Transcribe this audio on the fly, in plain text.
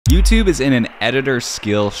YouTube is in an editor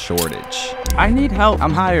skill shortage. I need help.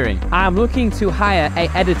 I'm hiring. I'm looking to hire an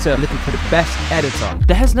editor. Looking for the best editor.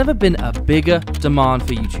 There has never been a bigger demand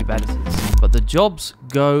for YouTube editors, but the jobs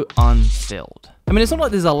go unfilled. I mean, it's not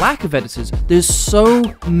like there's a lack of editors. There's so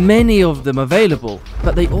many of them available,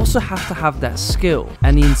 but they also have to have that skill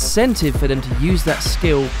and the incentive for them to use that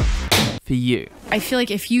skill for you. I feel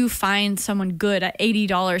like if you find someone good at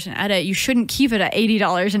 $80 an edit, you shouldn't keep it at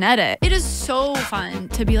 $80 an edit. It is so fun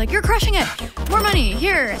to be like, you're crushing it, more money,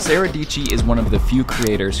 here. Sara Dietchy is one of the few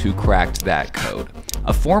creators who cracked that code.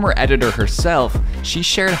 A former editor herself, she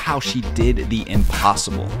shared how she did the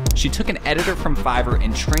impossible. She took an editor from Fiverr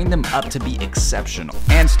and trained them up to be exceptional.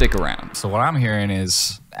 And stick around. So what I'm hearing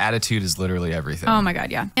is attitude is literally everything. Oh my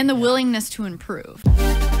God, yeah. And the willingness to improve.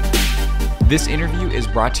 This interview is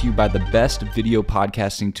brought to you by the best video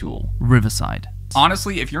podcasting tool, Riverside.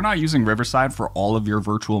 Honestly, if you're not using Riverside for all of your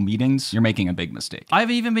virtual meetings, you're making a big mistake.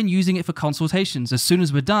 I've even been using it for consultations. As soon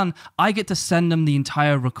as we're done, I get to send them the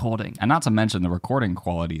entire recording. And not to mention the recording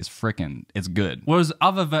quality is it's good. Whereas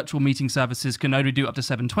other virtual meeting services can only do up to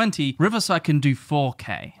 720, Riverside can do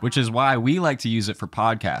 4K. Which is why we like to use it for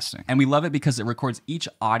podcasting. And we love it because it records each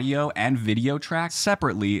audio and video track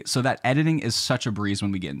separately, so that editing is such a breeze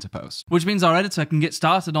when we get into post. Which means our editor can get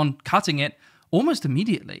started on cutting it almost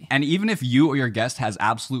immediately. And even if you or your guest has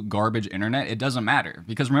absolute garbage internet, it doesn't matter.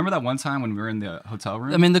 Because remember that one time when we were in the hotel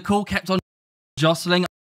room? I mean, the call kept on jostling.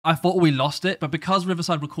 I thought we lost it, but because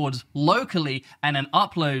Riverside records locally and then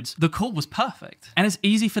uploads, the call was perfect. And it's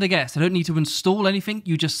easy for the guests. They don't need to install anything.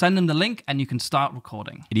 You just send them the link and you can start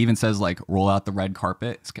recording. It even says like, roll out the red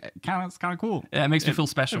carpet. It's kind of cool. Yeah, it makes me feel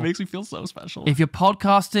special. It makes me feel so special. If you're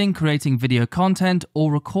podcasting, creating video content,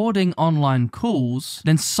 or recording online calls,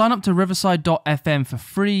 then sign up to riverside.fm for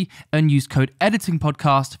free and use code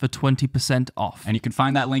EDITINGPODCAST for 20% off. And you can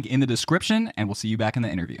find that link in the description, and we'll see you back in the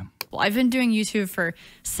interview. I've been doing YouTube for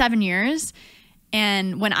 7 years.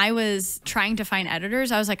 And when I was trying to find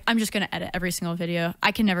editors, I was like, I'm just going to edit every single video.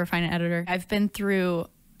 I can never find an editor. I've been through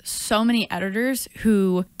so many editors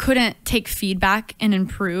who couldn't take feedback and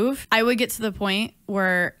improve. I would get to the point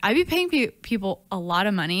where I'd be paying people a lot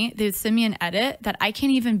of money. They'd send me an edit that I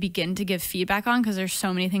can't even begin to give feedback on because there's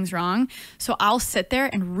so many things wrong. So I'll sit there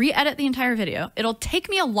and re-edit the entire video. It'll take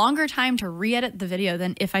me a longer time to re-edit the video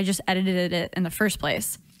than if I just edited it in the first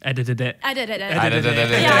place. Edited it. Yeah.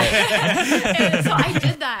 Yeah. And so I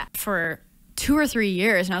did that for 2 or 3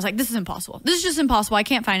 years, and I was like, this is impossible. This is just impossible. I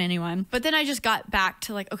can't find anyone. But then I just got back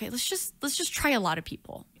to like, okay, let's just try a lot of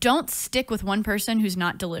people. Don't stick with one person who's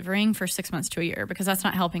not delivering for 6 months to a year, because that's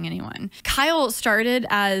not helping anyone. Kyle started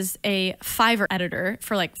as a Fiverr editor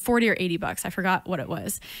for like 40 or 80 bucks. I forgot what it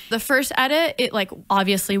was. The first edit, it like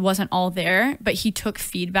obviously wasn't all there, but he took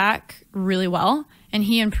feedback really well. And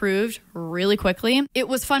he improved really quickly. It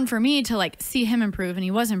was fun for me to like see him improve, and he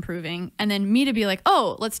was improving. And then me to be like,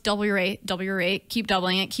 oh, let's double your rate, keep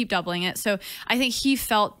doubling it. So I think he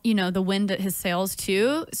felt, you know, the wind at his sails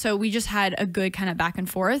too. So we just had a good kind of back and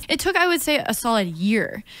forth. It took, I would say, a solid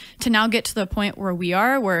year to now get to the point where we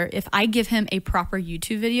are, where if I give him a proper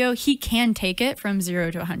YouTube video, he can take it from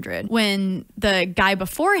 0 to 100. When the guy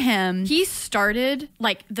before him, he started,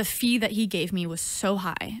 like the fee that he gave me was so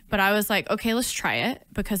high, but I was like, okay, let's try it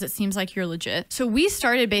because it seems like you're legit. So we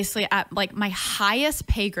started basically at like my highest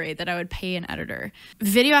pay grade that I would pay an editor.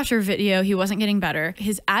 Video after video, he wasn't getting better.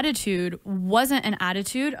 His attitude wasn't an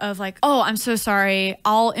attitude of like, oh, I'm so sorry,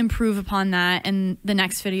 I'll improve upon that in the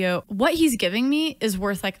next video. What he's giving me is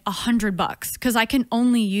worth like $100 because I can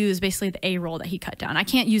only use basically the A roll that he cut down. I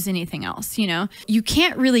can't use anything else, you know? You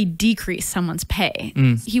can't really decrease someone's pay.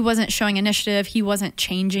 He wasn't showing initiative. He wasn't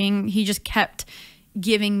changing. He just kept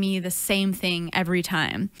giving me the same thing every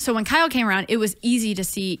time. So when Kyle came around, it was easy to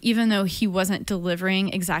see, even though he wasn't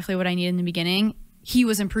delivering exactly what I needed in the beginning, he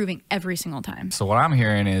was improving every single time. So what I'm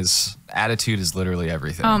hearing is attitude is literally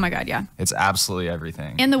everything. Oh my God, yeah. It's absolutely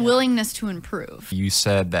everything. And the willingness to improve. You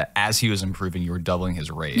said that as he was improving, you were doubling his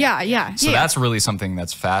rate. Yeah. So that's really something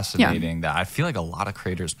that's fascinating that I feel like a lot of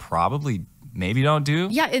creators probably maybe don't do.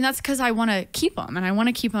 Yeah, and that's because I want to keep them, and I want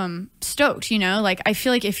to keep them stoked, you know? Like, I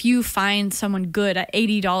feel like if you find someone good at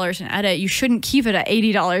 $80 an edit, you shouldn't keep it at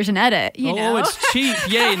 $80 an edit, you know? Oh, it's cheap.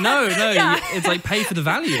 Yeah, no. Yeah. It's like pay for the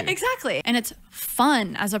value. Exactly. And it's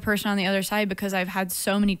fun as a person on the other side because I've had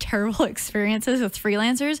so many terrible experiences with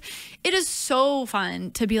freelancers. It is so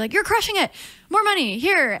fun to be like, you're crushing it, more money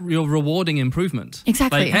here. You're rewarding improvement.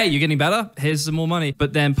 Exactly. Like, hey, you're getting better. Here's some more money.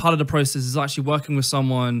 But then part of the process is actually working with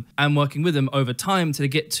someone and working with them over time to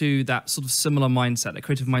get to that sort of similar mindset, that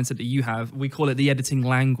creative mindset that you have. We call it the editing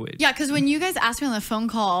language. Yeah, because when you guys asked me on the phone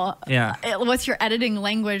call, what's your editing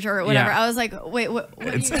language or whatever, I was like, wait, what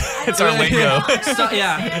it's our lingo.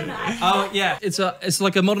 It's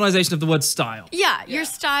like a modernization of the word style. Yeah, your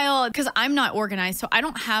style, because I'm not organized, so I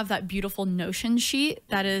don't have that beautiful Notion sheet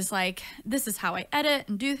that is like, this is how I edit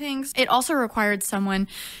and do things. It also required someone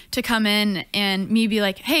to come in and me be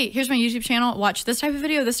like, hey, here's my YouTube channel, watch this type of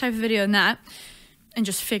video, and that, and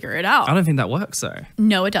just figure it out. I don't think that works though.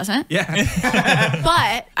 No, it doesn't. Yeah.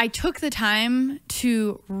 But I took the time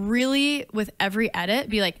to really, with every edit,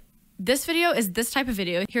 be like, this video is this type of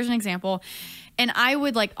video. Here's an example. And I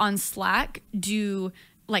would like on Slack do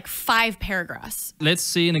like 5 paragraphs. Let's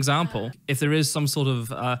see an example. If there is some sort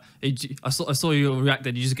of, I saw you react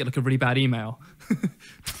that you just get like a really bad email.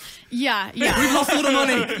 Yeah. We've lost all the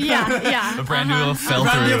money. Yeah. A brand new fell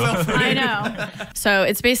through. I know. So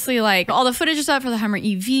it's basically like all the footage is up for the Hummer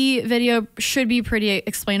EV video should be pretty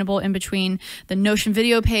explainable in between the Notion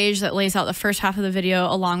video page that lays out the first half of the video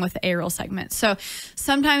along with the A-roll segment. So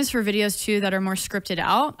sometimes for videos too that are more scripted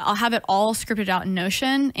out, I'll have it all scripted out in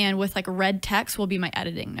Notion, and with like red text will be my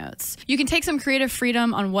editing notes. You can take some creative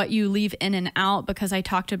freedom on what you leave in and out, because I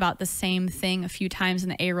talked about the same thing a few times in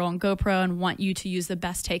the A-roll and GoPro and want you to use the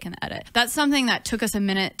best take in the edit. That's something that took us a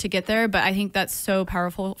minute to get there, but I think that's so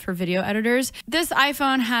powerful for video editors. This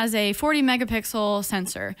iPhone has a 40 megapixel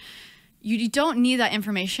sensor. You don't need that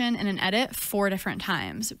information in an edit 4 different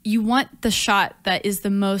times. You want the shot that is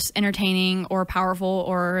the most entertaining or powerful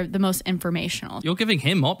or the most informational. You're giving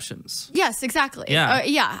him options. Yes, exactly.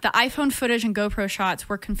 Yeah. The iPhone footage and GoPro shots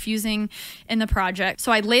were confusing in the project.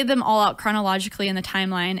 So I laid them all out chronologically in the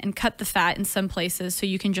timeline and cut the fat in some places so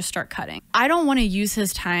you can just start cutting. I don't want to use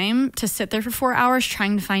his time to sit there for 4 hours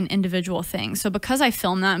trying to find individual things. So because I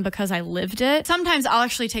filmed that and because I lived it, sometimes I'll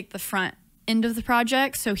actually take the front end of the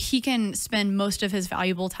project so he can spend most of his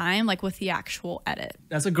valuable time like with the actual edit.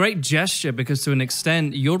 That's a great gesture, because to an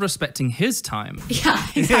extent you're respecting his time. Yeah,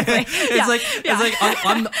 exactly.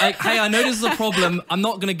 I'm like, hey, I know this is a problem. I'm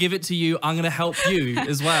not gonna give it to you. I'm gonna help you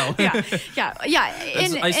as well. Yeah.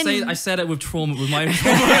 I said it with trauma, with my own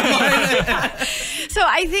trauma. So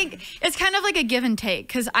I think it's kind of like a give and take,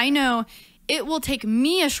 because I know it will take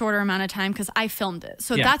me a shorter amount of time because I filmed it.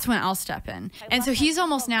 So that's when I'll step in. And so he's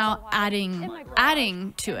almost now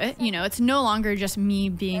adding to it. You know, it's no longer just me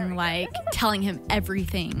being like telling him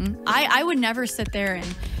everything. I would never sit there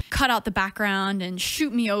and cut out the background and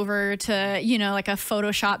shoot me over to, you know, like a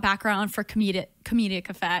Photoshop background for comedic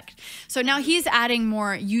effect. So now he's adding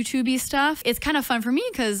more YouTube-y stuff. It's kind of fun for me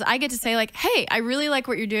because I get to say like, hey, I really like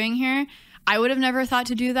what you're doing here. I would have never thought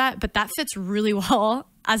to do that, but that fits really well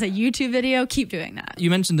as a YouTube video. Keep doing that. You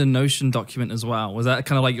mentioned the Notion document as well. Was that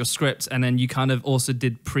kind of like your script, and then you kind of also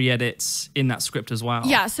did pre-edits in that script as well?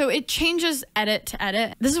 Yeah, so it changes edit to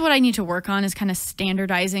edit. This is what I need to work on, is kind of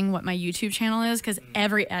standardizing what my YouTube channel is, because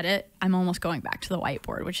every edit, I'm almost going back to the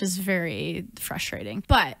whiteboard, which is very frustrating.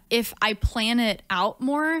 But if I plan it out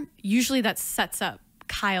more, usually that sets up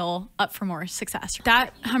Kyle up for more success.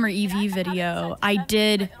 That Hummer EV video, I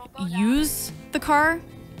did use the car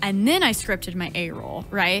and then I scripted my A-roll,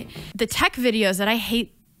 right? The tech videos that I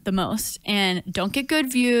hate the most and don't get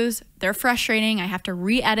good views, they're frustrating, I have to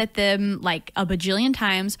re-edit them like a bajillion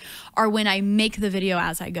times, are when I make the video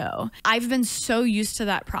as I go. I've been so used to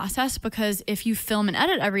that process because if you film and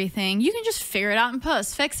edit everything, you can just figure it out in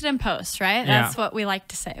post, fix it in post, right? That's what we like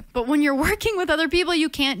to say. But when you're working with other people, you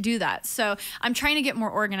can't do that. So I'm trying to get more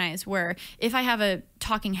organized, where if I have a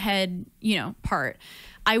talking head, you know, part,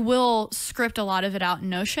 I will script a lot of it out in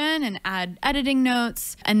Notion and add editing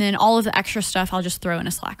notes, and then all of the extra stuff I'll just throw in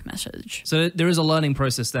a Slack message. So there is a learning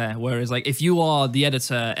process there, whereas like if you are the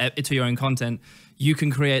editor to your own content, you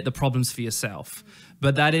can create the problems for yourself.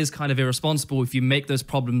 But that is kind of irresponsible if you make those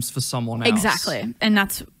problems for someone else. Exactly. And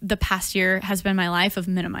that's the past year has been my life of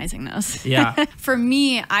minimizing those. Yeah. For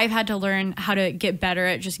me, I've had to learn how to get better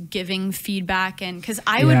at just giving feedback, and because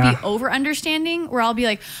I would be over understanding, where I'll be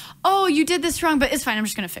like, oh, you did this wrong, but it's fine, I'm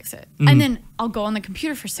just gonna fix it. And then I'll go on the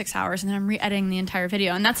computer for 6 hours and then I'm re-editing the entire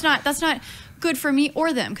video. And that's not good for me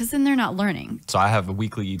or them, because then they're not learning. So I have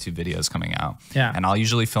weekly YouTube videos coming out. Yeah. And I'll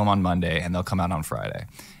usually film on Monday and they'll come out on Friday.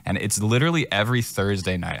 And it's literally every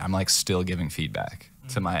Thursday night, I'm like still giving feedback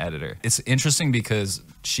to my editor. It's interesting because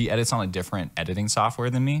she edits on a different editing software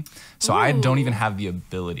than me. So I don't even have the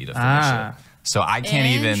ability to finish it. So I can't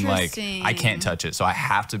even like, I can't touch it. So I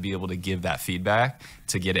have to be able to give that feedback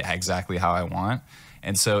to get it exactly how I want.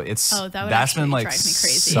 And so it's Oh, that would that's been actually like drive me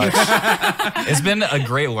crazy. it's been a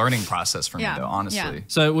great learning process for me though, honestly. Yeah.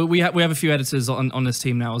 So we have a few editors on this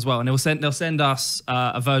team now as well, and they'll send us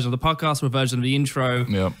a version of the podcast or a version of the intro.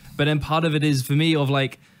 Yep. But then part of it is for me of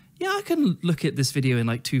like, yeah, I can look at this video in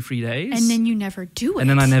like 2-3 days, And then you never do it. and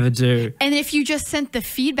then I never do. And if you just sent the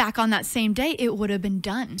feedback on that same day, it would have been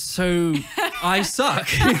done. So I suck.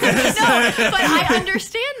 No, but I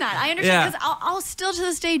understand that. I understand Yeah. because I'll still to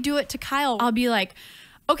this day do it to Kyle. I'll be like,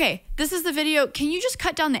 okay, this is the video. Can you just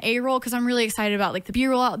cut down the A-roll? Because I'm really excited about like the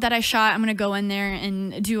B-roll that I shot. I'm going to go in there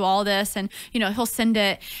and do all this. And, you know, he'll send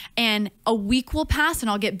it. And a week will pass and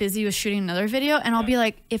I'll get busy with shooting another video. And I'll be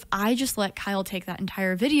like, if I just let Kyle take that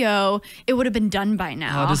entire video, it would have been done by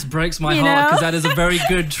now. Oh, this breaks my You heart know? because that is a very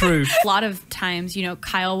good truth. A lot of times, you know,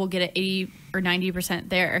 Kyle will get it 80 or 90%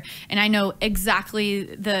 there. And I know exactly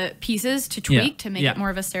the pieces to tweak to make it more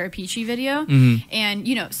of a Sara Dietchy video. And,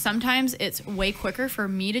 you know, sometimes it's way quicker for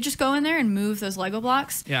me to just go in there and move those Lego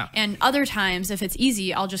blocks. Yeah. And other times, if it's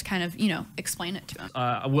easy, I'll just kind of, you know, explain it to him.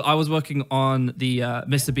 I was working on the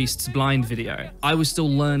MrBeast's blind video. I was still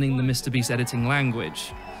learning the MrBeast editing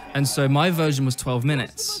language. And so my version was 12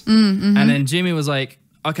 minutes. And then Jimmy was like,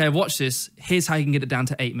 okay, watch this. Here's how you can get it down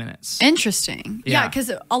to 8 minutes. Interesting. Yeah. Yeah,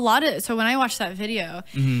 because a lot of, so when I watched that video,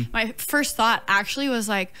 my first thought actually was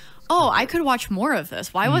like, oh, I could watch more of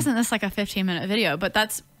this. Why wasn't this like a 15-minute video? But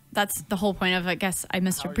that's the whole point of, I guess,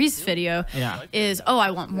 MrBeast video is, oh,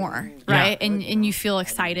 I want more, right? And you feel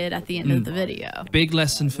excited at the end of the video. Big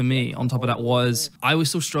lesson for me on top of that was I was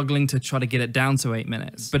still struggling to try to get it down to 8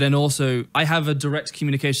 minutes. But then also I have a direct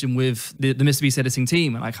communication with the MrBeast editing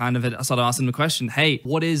team. And I started asking them the question, hey,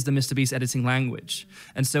 what is the MrBeast editing language?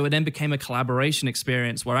 And so it then became a collaboration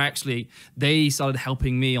experience where actually they started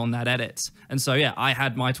helping me on that edit. And so, yeah, I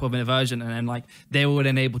had my 12-minute version and then like they were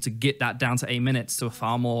then able to get that down to 8 minutes to a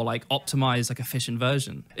far more like optimized, like efficient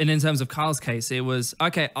version. And in terms of Kyle's case, it was,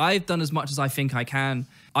 okay, I've done as much as I think I can.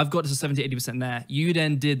 I've got to 70-80% there. You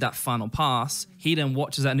then did that final pass. He then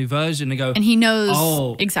watches that new version and go, And he knows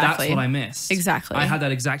oh, exactly. that's what I missed. Exactly. I had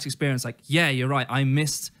that exact experience. Like, yeah, you're right. I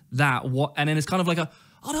missed that. What? And then it's kind of like a,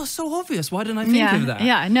 oh, that was so obvious. Why didn't I think of that?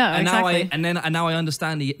 Yeah, no, and exactly. Now I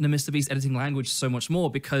understand the MrBeast editing language so much more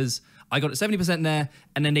because I got it 70% there,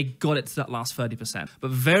 and then they got it to that last 30%.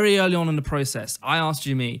 But very early on in the process, I asked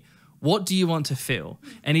Jimmy, what do you want to feel?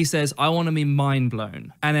 And he says, I want to be mind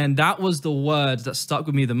blown. And then that was the word that stuck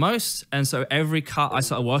with me the most. And so every cut I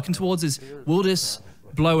started working towards is, will this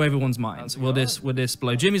blow everyone's minds? Will this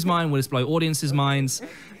blow Jimmy's mind? Will this blow audience's minds?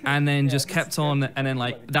 And then just kept on. And then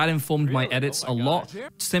like that informed my edits a lot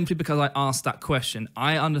simply because I asked that question.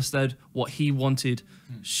 I understood what he wanted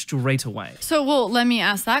straight away. So, well, let me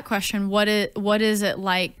ask that question. What is it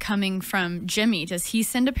like coming from Jimmy? Does he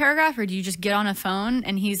send a paragraph or do you just get on a phone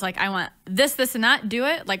and he's like, I want this, this, and that, do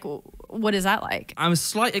it? Like, what is that like? I'm a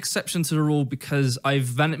slight exception to the rule because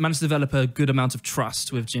I've managed to develop a good amount of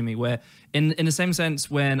trust with Jimmy, where in the same sense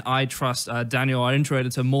when I trust Daniel, our intro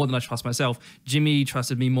editor, more than I trust myself, Jimmy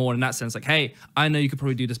trusted me more in that sense. Like, hey, I know you could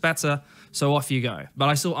probably do this better, so off you go. But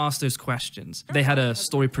I still ask those questions. They had a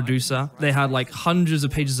story producer. They had like hundreds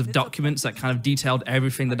of pages of documents that kind of detailed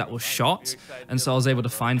everything that was shot. And so I was able to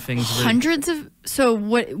find things. Really Hundreds of, so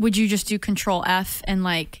what, would you just do Control F and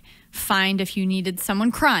like find if you needed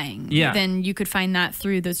someone crying? Yeah. Then you could find that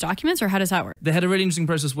through those documents, or how does that work? They had a really interesting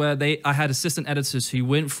process where I had assistant editors who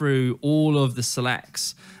went through all of the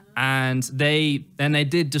selects, and they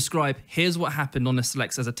did describe, here's what happened on the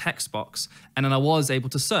selects as a text box, and then I was able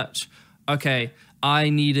to search. Okay, I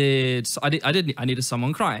needed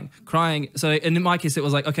someone crying. So in my case, it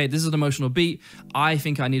was like, okay, this is an emotional beat. I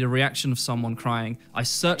think I need a reaction of someone crying. I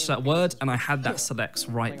searched that word and I had that selects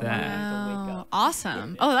right there. Oh,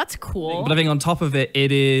 awesome. Oh, that's cool. But I think on top of it,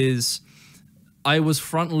 I was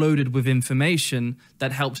front loaded with information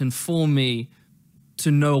that helped inform me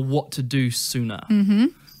to know what to do sooner.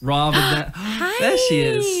 Rather than, there she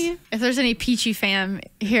is. If there's any Peachy fam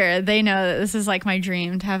here, they know that this is like my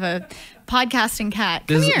dream to have a podcasting cat.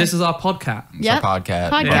 Come here. This is our podcat. Yep. Podcast.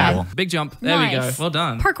 Podcast. Yeah. Big jump. There we go. Nice. Well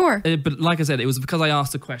done. Parkour. But like I said, it was because I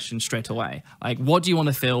asked the question straight away. Like, what do you want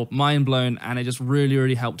to feel? Mind blown. And it just really,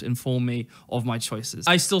 really helped inform me of my choices.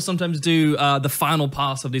 I still sometimes do the final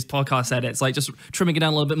pass of these podcast edits, like just trimming it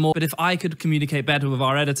down a little bit more. But if I could communicate better with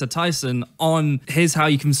our editor, Tyson, on here's how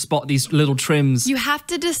you can spot these little trims. You have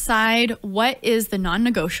to decide what is the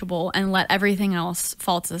non-negotiable and let everything else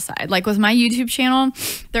fall to the side. Like with my YouTube channel,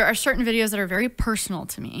 there are certain videos that are very personal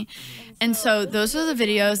to me. And so those are the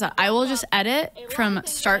videos that I will just edit from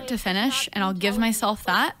start to finish, and I'll give myself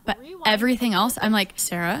that. But everything else, I'm like,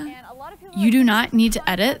 Sara, you do not need to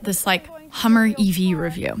edit this like Hummer EV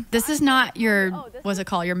review. This is not your, what's it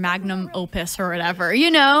called, your magnum opus or whatever, you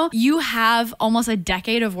know? You have almost a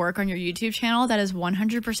decade of work on your YouTube channel that is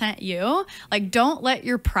 100% you. Like, don't let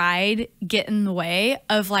your pride get in the way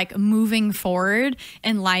of like moving forward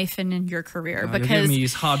in life and in your career. You're Because giving me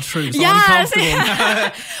these hard truths. yes, I'm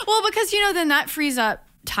uncomfortable. well, because, you know, then that frees up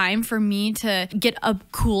time for me to get a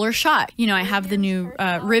cooler shot. You know, I have the new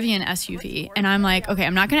Rivian SUV and I'm like, okay,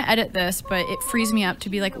 I'm not gonna edit this, but it frees me up to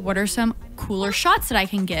be like, what are some cooler shots that I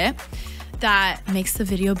can get that makes the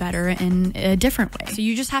video better in a different way? So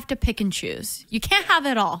you just have to pick and choose. You can't have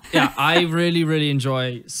it all. Yeah, I really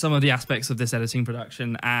enjoy some of the aspects of this editing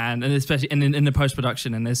production and especially in the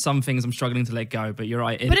post-production, and there's some things I'm struggling to let go, but you're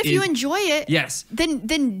right. But if you enjoy it, yes,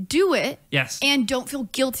 then do it. Yes. And don't feel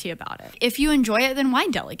guilty about it. If you enjoy it, then why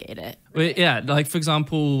delegate it? Yeah, like for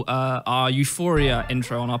example, our Euphoria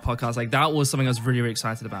intro on our podcast, like that was something I was really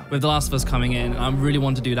excited about. With The Last of Us coming in, I really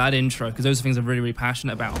want to do that intro because those are things I'm really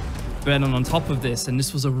passionate about. But then on top of this, and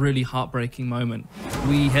this was a really heartbreaking moment,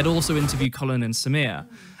 we had also interviewed Colin and Samir,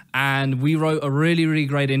 and we wrote a really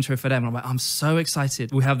great intro for them. And I'm like, I'm so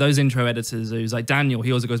excited. We have those intro editors who's like Daniel,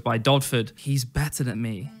 he also goes by Dodford. He's better than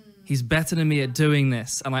me. He's better than me at doing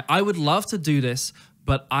this. And I would love to do this,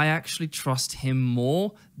 but I actually trust him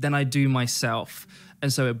more than I do myself.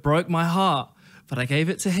 And so it broke my heart, but I gave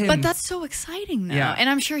it to him. But that's so exciting though. Yeah. And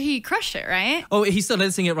I'm sure he crushed it, right? Oh, he's still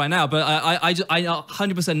editing it right now, but I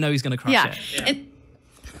 100% know he's going to crush it. And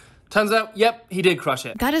Turns out, yep, he did crush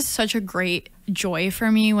it. that is such a great joy for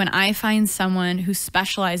me when I find someone who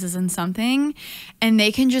specializes in something and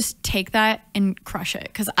they can just take that and crush it.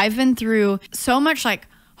 Because I've been through so much like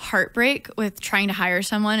heartbreak with trying to hire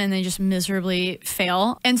someone and they just miserably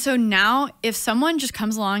fail. And so now if someone just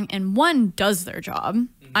comes along and one does their job,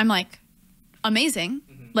 I'm like, amazing.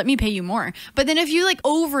 Let me pay you more. But then if you like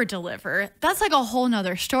over deliver, that's like a whole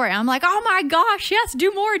nother story. I'm like, oh my gosh, yes, do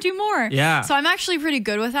more, do more. Yeah. So I'm actually pretty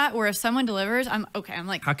good with that, where if someone delivers, I'm okay. I'm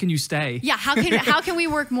like, How can you stay? yeah, how can we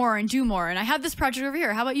work more and do more? And I have this project over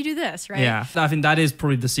here. How about you do this, right? Yeah, I think that is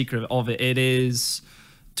probably the secret of it. It is,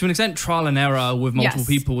 to an extent, trial and error with multiple Yes.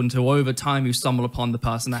 people until over time you stumble upon the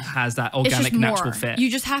person that has that It's organic, just natural more. fit. You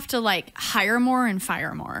just have to like hire more and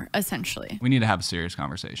fire more, essentially. We need to have a serious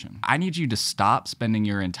conversation. I need you to stop spending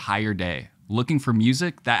your entire day looking for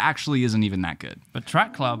music that actually isn't even that good. But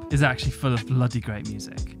TrackClub is actually full of bloody great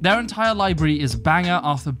music. Their entire library is banger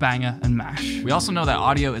after banger and mash. We also know that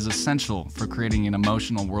audio is essential for creating an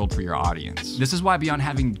emotional world for your audience. This is why beyond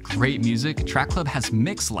having great music, TrackClub has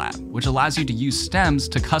MixLab, which allows you to use stems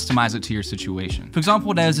to customize it to your situation. For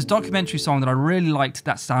example, there's this documentary song that I really liked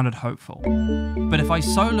that sounded hopeful. But if I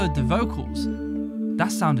soloed the vocals,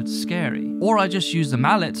 that sounded scary. Or I just used the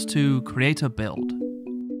mallets to create a build.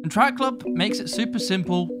 And TrackClub makes it super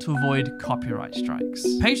simple to avoid copyright strikes.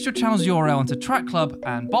 Paste your channel's URL into TrackClub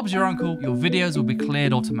and Bob's your uncle, your videos will be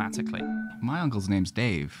cleared automatically. My uncle's name's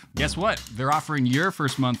Dave. Guess what? They're offering your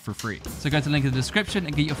first month for free. So go to the link in the description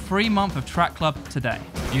and get your free month of TrackClub today.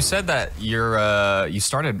 You said that you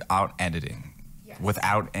started out editing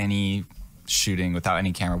without any shooting, without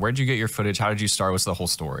any camera. Where'd you get your footage? How did you start? What's the whole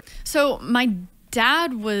story? So my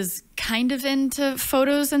dad was kind of into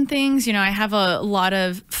photos and things. You know, I have a lot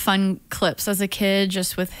of fun clips as a kid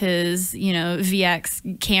just with his, you know,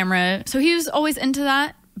 VX camera. So he was always into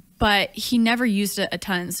that, but he never used it a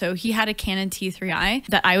ton. So he had a Canon T3i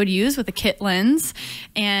that I would use with a kit lens.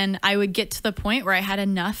 And I would get to the point where I had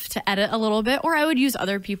enough to edit a little bit, or I would use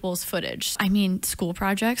other people's footage. I mean, school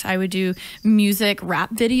projects, I would do music,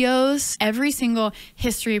 rap videos, every single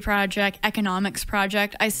history project, economics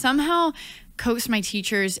project. I somehow coaxed my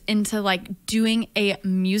teachers into like doing a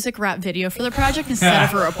music rap video for the project instead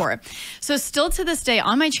of a report. So still to this day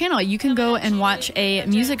on my channel, you can go and watch a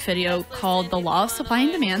music video called The Law of Supply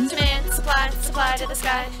and Demand. Demand, supply to the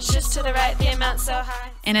sky, shifts to the right, the amount so high.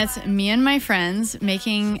 And it's me and my friends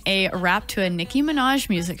making a rap to a Nicki Minaj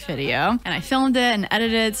music video. And I filmed it and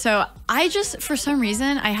edited. So I just, for some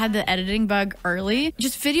reason, I had the editing bug early.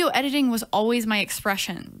 Just video editing was always my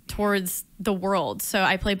expression towards the world. So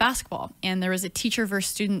I play basketball and there was a teacher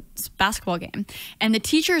versus students basketball game. And the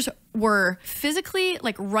teachers were physically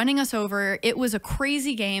like running us over. It was a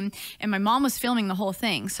crazy game and my mom was filming the whole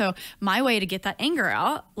thing. So my way to get that anger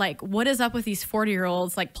out, like what is up with these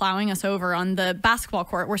 40-year-olds like plowing us over on the basketball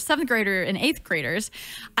court? We're 7th grader and 8th graders.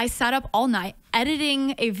 I sat up all night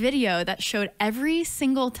editing a video that showed every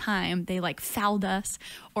single time they like fouled us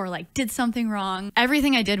or like did something wrong.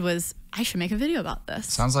 Everything I did was I should make a video about this.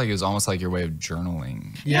 Sounds like it was almost like your way of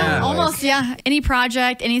journaling. Yeah, Like- almost, yeah. Any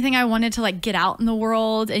project, anything I wanted to like get out in the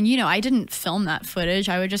world. And, you know, I didn't film that footage.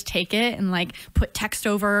 I would just take it and like put text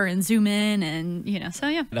over and zoom in and, you know, so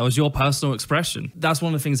yeah. That was your personal expression. That's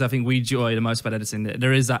one of the things I think we enjoy the most about editing. That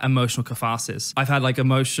there is that emotional catharsis. I've had like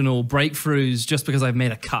emotional breakthroughs just because I've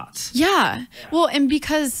made a cut. Yeah. Well, and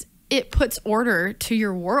because it puts order to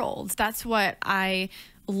your world. That's what I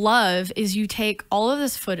love, is you take all of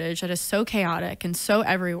this footage that is so chaotic and so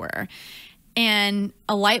everywhere, and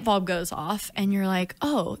a light bulb goes off and you're like,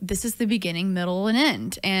 oh, this is the beginning, middle, and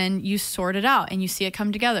end. And you sort it out and you see it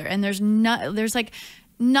come together. And there's like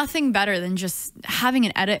nothing better than just having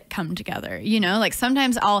an edit come together. You know, like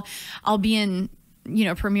sometimes I'll be in, you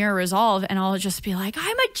know, Premiere Resolve and I'll just be like,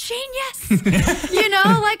 I'm a genius, you know,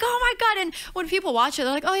 like, oh my God. And when people watch it,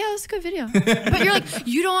 they're like, oh yeah, that's a good video. But you're like,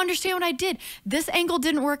 you don't understand what I did. This angle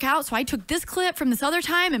didn't work out. So I took this clip from this other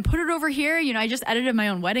time and put it over here. You know, I just edited my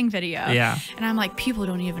own wedding video. Yeah. And I'm like, people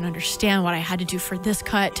don't even understand what I had to do for this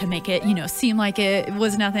cut to make it, you know, seem like it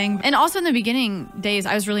was nothing. And also in the beginning days,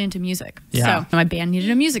 I was really into music. Yeah. So my band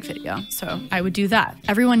needed a music video. So I would do that.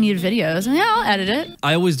 Everyone needed videos and yeah, I'll edit it.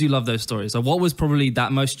 I always do love those stories. So what was probably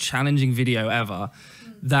that most challenging video ever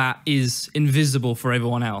that is invisible for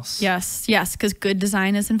everyone else? Yes, because good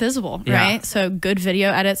design is invisible, Yeah. right? So good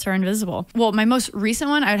video edits are invisible. Well, my most recent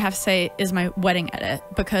one I would have to say is my wedding edit,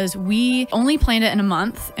 because we only planned it in a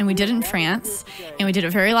month and we did it in France and we did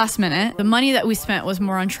it very last minute. The money that we spent was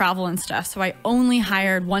more on travel and stuff. So I only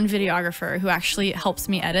hired one videographer who actually helps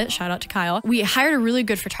me edit. Shout out to Kyle. We hired a really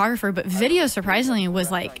good photographer, but video surprisingly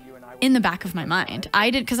was like in the back of my mind. I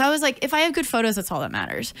did, because I was like, if I have good photos, that's all that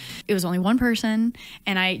matters. It was only one person,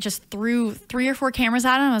 and I just threw 3 or 4 cameras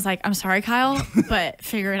at him. I was like, I'm sorry, Kyle, but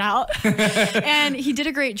figure it out. And he did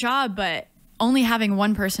a great job, but only having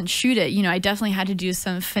one person shoot it, you know, I definitely had to do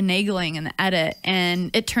some finagling in the edit, and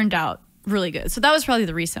it turned out really good. So that was probably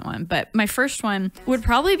the recent one. But my first one would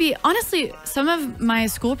probably be, honestly, some of my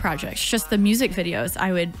school projects, just the music videos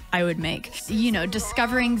I would make. You know,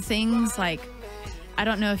 discovering things like, I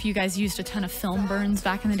don't know if you guys used a ton of film burns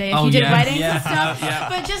back in the day, if you did weddings and stuff,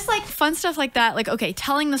 but just like fun stuff like that. Like, okay,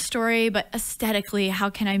 telling the story, but aesthetically, how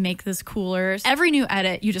can I make this cooler? Every new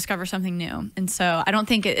edit, you discover something new. And so I don't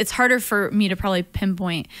think it's harder for me to probably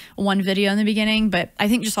pinpoint one video in the beginning, but I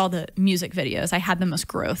think just all the music videos, I had the most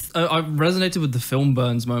growth. I resonated with the film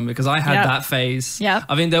burns moment because I had that phase. Yeah.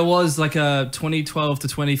 I mean, there was like a 2012 to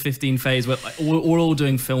 2015 phase where like, we're all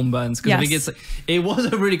doing film burns, because I think it was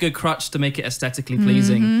a really good crutch to make it aesthetically pleasing.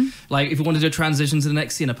 Like if you wanted to transition to the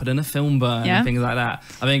next scene, I put in a film burn and things like that.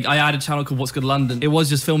 I think I had a channel called What's Good London. It was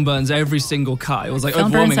just film burns every single cut. It was like film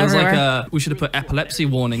overwhelming. It was everywhere. like we should have put epilepsy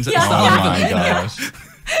warnings at the Oh start. my gosh.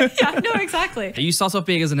 Yeah, no, exactly. You start off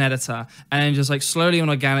being as an editor, and just like slowly and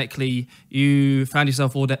organically, you found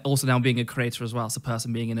yourself also now being a creator as well. So,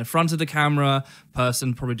 person being in front of the camera,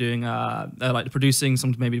 person probably doing like producing,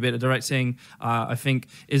 some maybe a bit of directing. I think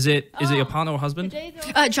is it your partner or husband?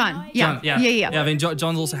 John. John, yeah. I mean, John's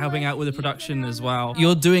also helping out with the production as well.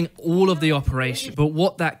 You're doing all of the operation, but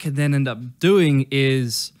what that can then end up doing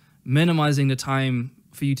is minimizing the time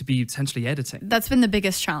for you to be potentially editing. That's been the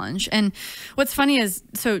biggest challenge. And what's funny is,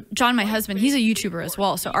 so John, my husband, he's a YouTuber as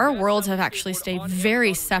well. So our worlds have actually stayed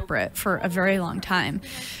very separate for a very long time.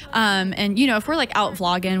 And, you know, if we're like out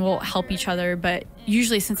vlogging, we'll help each other. But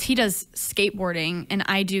usually since he does skateboarding and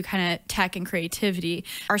I do kind of tech and creativity,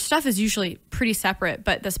 our stuff is usually pretty separate.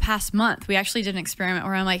 But this past month, we actually did an experiment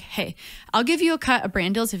where I'm like, hey, I'll give you a cut of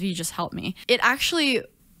brand deals if you just help me. It actually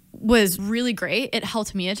was really great. It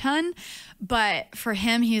helped me a ton. But for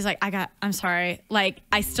him, he's like, I'm sorry. Like,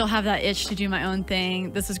 I still have that itch to do my own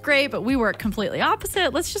thing. This is great, but we work completely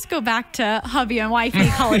opposite. Let's just go back to hubby and wifey,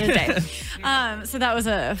 call it a day. So that was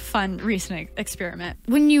a fun recent experiment.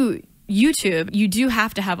 When you YouTube, you do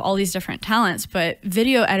have to have all these different talents, but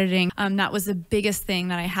video editing, that was the biggest thing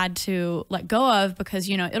that I had to let go of, because,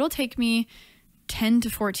 you know, it'll take me 10 to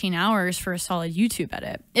 14 hours for a solid YouTube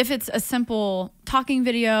edit. If it's a simple talking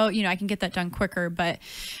video, you know, I can get that done quicker, but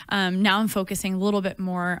now I'm focusing a little bit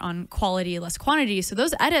more on quality, less quantity. So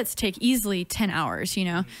those edits take easily 10 hours, you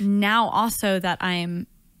know. Now also that I'm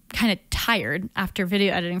kind of tired after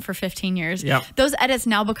video editing for 15 years, those edits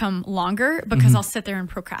now become longer because I'll sit there and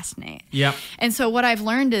procrastinate. And so what I've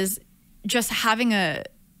learned is just having a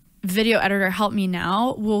video editor help me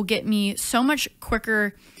now will get me so much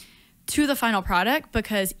quicker to the final product,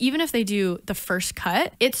 because even if they do the first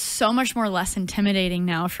cut, it's so much more less intimidating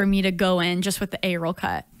now for me to go in just with the A-roll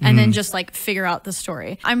cut and then just like figure out the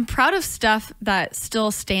story. I'm proud of stuff that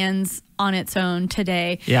still stands on its own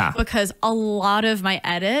today. Yeah. Because a lot of my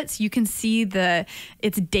edits, you can see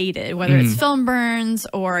it's dated, whether it's film burns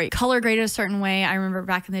or color graded a certain way. I remember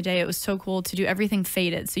back in the day, it was so cool to do everything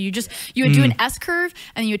faded. So you would do an S curve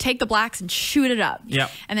and then you would take the blacks and shoot it up.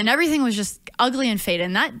 Yep. And then everything was just ugly and faded.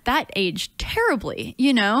 And that aged terribly,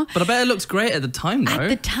 you know? But I bet it looked great at the time, though. At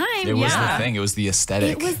the time, It was the thing. It was the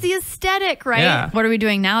aesthetic. It was the aesthetic, right? Yeah. What are we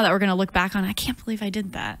doing now that we're going to look back on? I can't believe I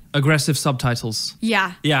did that. Aggressive subtitles.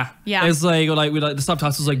 Yeah. Yeah. It's like with the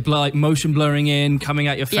subtitles like motion blurring in, coming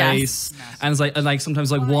at your face, and it's like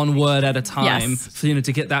sometimes like one word at a time, for, you know,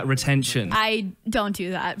 to get that retention. I don't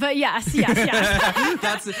do that, but yes.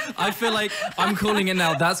 I feel like I'm calling it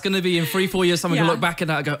now. That's going to be in 3-4 years. Someone can look back at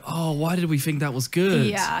that and go, "Oh, why did we think that was good?"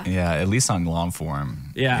 Yeah. Yeah, at least on long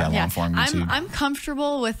form. Long form YouTube. I'm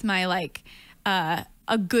comfortable with my like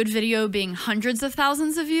a good video being hundreds of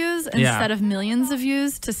thousands of views instead of millions of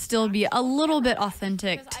views, to still be a little bit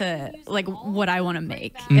authentic to like what I want to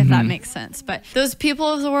make, if that makes sense. But those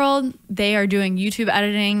people of the world, they are doing YouTube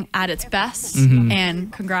editing at its best,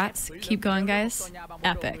 and congrats, keep going, guys.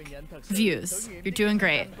 Epic views, you're doing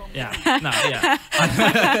great.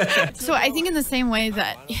 So I think in the same way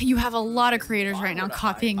that you have a lot of creators right now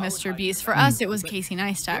copying MrBeast, for us it was Casey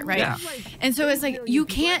Neistat, right? And so it's like you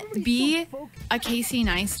can't be a Casey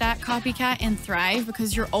Neistat copycat and thrive,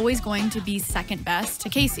 because you're always going to be second best to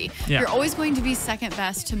Casey. You're always going to be second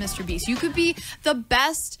best to MrBeast. You could be the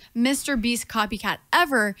best MrBeast copycat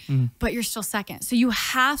ever, but you're still second. So you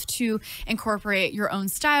have to incorporate your own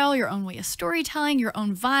style, your own way of storytelling, your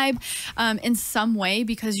own vibe in some way,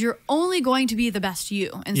 because you're only going to be the best you.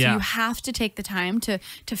 And so you have to take the time to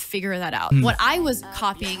figure that out. What I was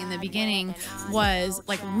copying in the beginning was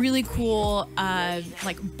like really cool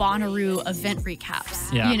like Bonnaroo event recaps.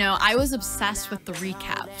 You know, I was obsessed with the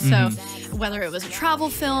recap. So whether it was a travel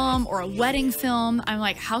film or a wedding film, I'm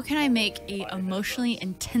like, how can I make a emotionally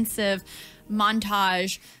intensive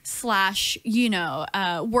montage / you know,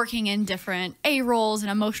 working in different A-rolls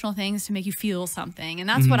and emotional things to make you feel something. And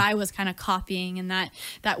that's what I was kind of copying, and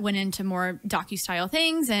that went into more docu-style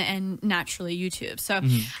things and naturally YouTube. So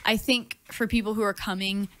I think for people who are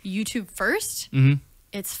coming YouTube first,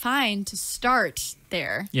 it's fine to start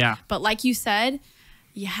there. But like you said,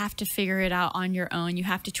 you have to figure it out on your own. You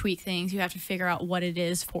have to tweak things. You have to figure out what it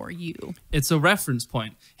is for you. It's a reference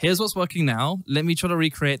point. Here's what's working now. Let me try to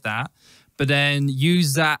recreate that. But then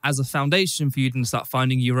use that as a foundation for you to start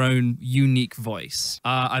finding your own unique voice.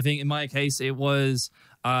 I think in my case, it was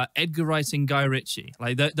Edgar Wright and Guy Ritchie.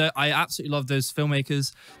 Like I absolutely love those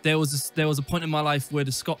filmmakers. There was a point in my life where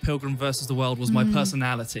the Scott Pilgrim versus the World was my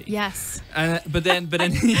personality. Yes. But then I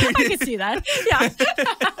can see that. Yeah.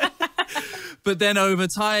 But then over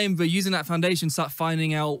time, but using that foundation, start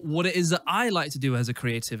finding out what it is that I like to do as a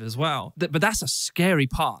creative as well. But that's a scary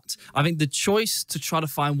part. I think the choice to try to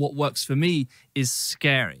find what works for me is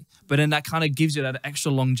scary. But then that kind of gives you that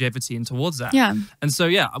extra longevity in towards that. Yeah. And so,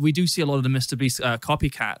 yeah, we do see a lot of the MrBeast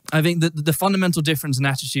copycat. I think that the fundamental difference in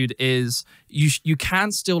attitude is you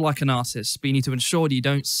can steal like an artist, but you need to ensure that you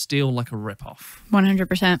don't steal like a ripoff.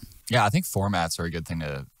 100%. Yeah, I think formats are a good thing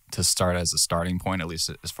to start as a starting point, at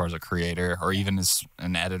least as far as a creator or even as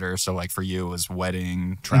an editor. So like for you, it was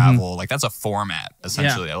wedding, travel, like that's a format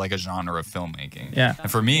essentially, like a genre of filmmaking.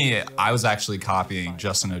 And for me, I was actually copying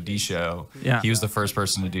Justin Odisho. He was the first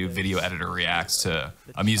person to do video editor reacts to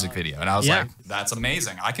a music video. And I was like, that's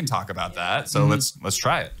amazing. I can talk about that. So let's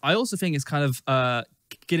try it. I also think it's kind of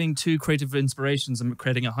getting two creative inspirations and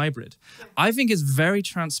creating a hybrid. I think it's very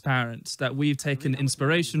transparent that we've taken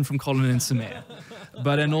inspiration from Colin and Samir,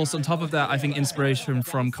 but then also on top of that, I think inspiration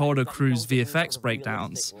from Corridor Crew's VFX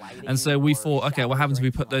breakdowns. And so we thought, okay, what happens if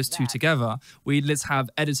we put those two together? Let's have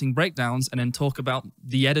editing breakdowns and then talk about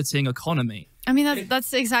the editing economy. I mean,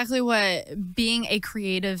 that's exactly what being a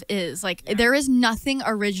creative is. Like, there is nothing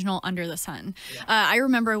original under the sun. I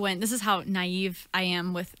remember when, this is how naive I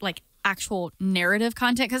am with like actual narrative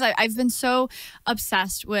content, because I've been so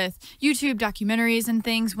obsessed with YouTube documentaries and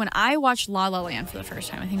things. When I watched La La Land for the first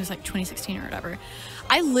time, I think it was like 2016 or whatever,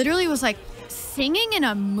 I literally was like, singing in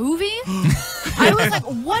a movie? I was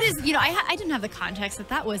like, what is, you know, I didn't have the context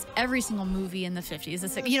that was every single movie in the 50s.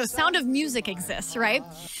 It's like, you know, Sound of Music exists, right?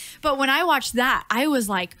 But when I watched that, I was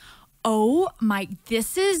like, oh my,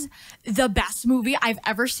 this is the best movie I've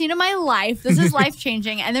ever seen in my life. This is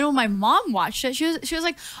life-changing. And then when my mom watched it, she was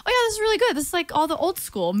like, oh yeah, this is really good. This is like all the old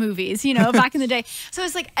school movies, you know, back in the day. So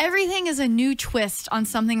it's like everything is a new twist on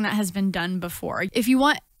something that has been done before. If you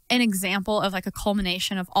want an example of like a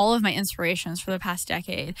culmination of all of my inspirations for the past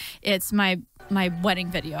decade. It's my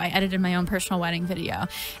wedding video. I edited my own personal wedding video.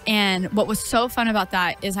 And what was so fun about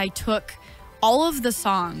that is I took all of the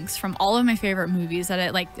songs from all of my favorite movies that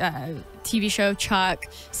I like, TV show Chuck,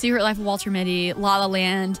 Secret Life of Walter Mitty, La La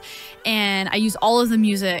Land, and I used all of the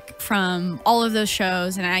music from all of those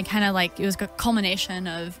shows, and I kind of like, it was a culmination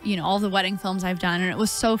of, you know, all the wedding films I've done, and it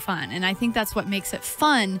was so fun. And I think that's what makes it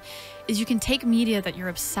fun, is you can take media that you're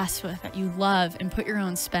obsessed with, that you love, and put your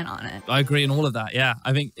own spin on it. I agree on all of that. Yeah,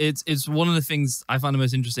 I think it's one of the things I find the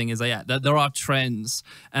most interesting is that there are trends,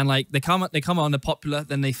 and like they come on, they're popular,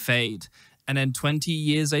 then they fade. And then 20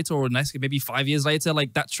 years later, or maybe 5 years later,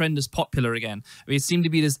 like that trend is popular again. I mean, it seemed to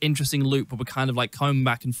be this interesting loop where we're kind of like coming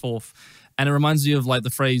back and forth. And it reminds you of like the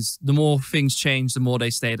phrase, the more things change, the more they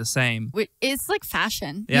stay the same. It's like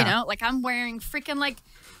fashion, you know? Like I'm wearing freaking like,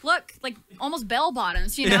 look, like almost bell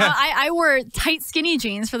bottoms, you know? I wore tight skinny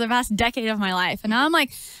jeans for the past decade of my life. And now I'm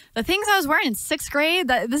like, the things I was wearing in 6th grade,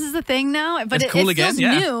 this is the thing now. But it feels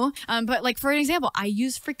new. But like, for an example, I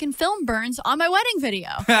used freaking film burns on my wedding video.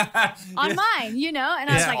 On mine, you know? And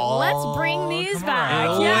I was like, let's bring these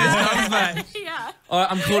back. Yeah. Yeah. All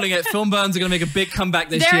right, I'm calling it. Film burns are going to make a big comeback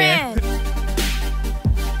this year. In.